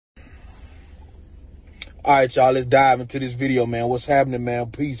All right, y'all, let's dive into this video, man. What's happening,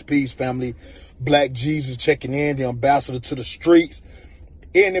 man? Peace, peace, family. Black Jesus checking in, the ambassador to the streets.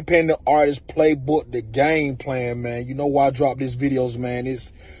 Independent artist playbook, the game plan, man. You know why I drop these videos, man?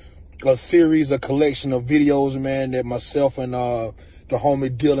 It's a series, a collection of videos, man, that myself and the homie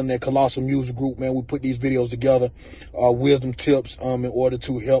Dylan at Colossalmusicgroup, man, we put these videos together, wisdom tips in order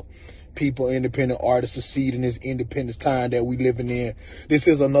to help people, independent artists, succeed in this independence time that we living in. This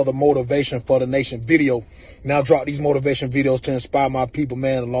is another motivation for the nation video. Now I drop these motivation videos to inspire my people,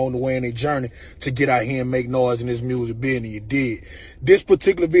 man, along the way in their journey to get out here and make noise in this music business. You did. This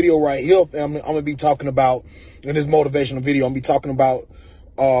particular video right here, family, I'm going to be talking about, in this motivational video, I'm going to be talking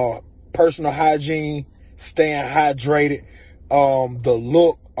about personal hygiene, staying hydrated, the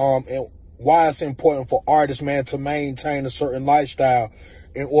look, and why it's important for artists, man, to maintain a certain lifestyle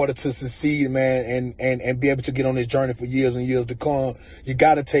in order to succeed, man, and be able to get on this journey for years and years to come. You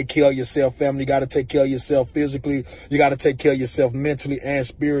got to take care of yourself, family. You got to take care of yourself physically. You got to take care of yourself mentally and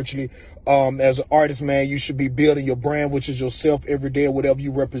spiritually. As an artist, man, you should be building your brand, which is yourself every day, whatever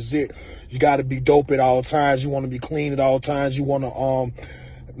you represent. You got to be dope at all times. You want to be clean at all times. You want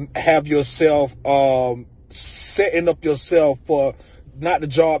to have yourself setting up yourself for not the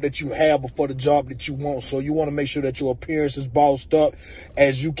job that you have, but for the job that you want. So you want to make sure that your appearance is bossed up.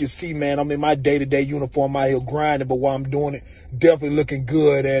 As you can see, man, I'm in my day-to-day uniform out here grinding, but while I'm doing it, definitely looking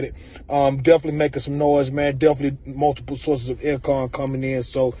good at it. Definitely making some noise, man. Definitely multiple sources of income coming in.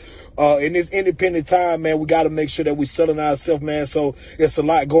 So in this independent time, man, we got to make sure that we selling ourselves, man. So it's a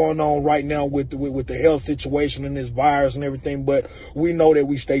lot going on right now with the health situation and this virus and everything. But we know that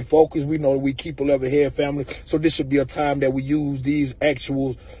we stay focused. We know that we keep a level head, family. So this should be a time that we use these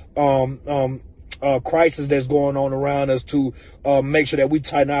actual crisis that's going on around us to make sure that we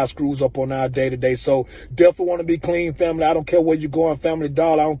tighten our screws up on our day-to-day. So definitely want to be clean, family. I don't care where you're going, Family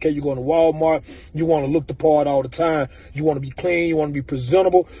Dollar. I don't care you're going to Walmart. You want to look the part all the time. You want to be clean. You want to be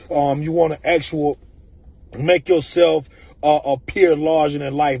presentable. You want to make yourself appear larger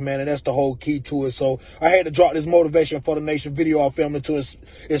than life, man, and that's the whole key to it. So I had to drop this motivation for the nation video, our family, to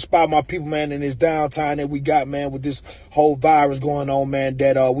inspire my people, man, in this downtime that we got, man, with this whole virus going on, man,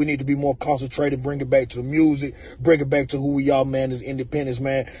 that we need to be more concentrated, bring it back to the music, bring it back to who we are, man, as independence,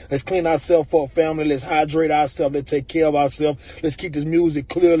 man. Let's clean ourselves up, family. Let's hydrate ourselves. Let's take care of ourselves. Let's keep this music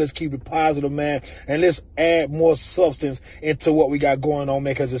clear. Let's keep it positive, man, and let's add more substance into what we got going on,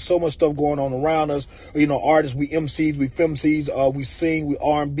 man, because there's so much stuff going on around us. You know, artists, we MCs, we film MCs, we sing, we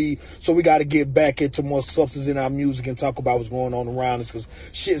R&B, so we got to get back into more substance in our music and talk about what's going on around us, because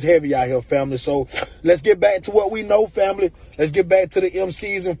shit's heavy out here, family. So let's get back to what we know, family. Let's get back to the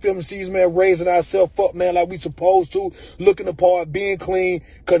MCs and film MCs, man, raising ourselves up, man, like we supposed to, looking the part, being clean,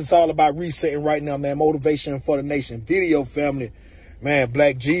 because it's all about resetting right now, man. Motivation for the nation video, family. Man,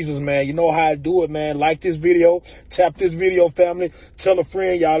 Black Jesus, man, you know how to do it, man. Like this video, tap this video, family. Tell a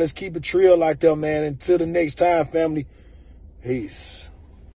friend, y'all. Let's keep it trill like that, man. Until the next time, family. Peace.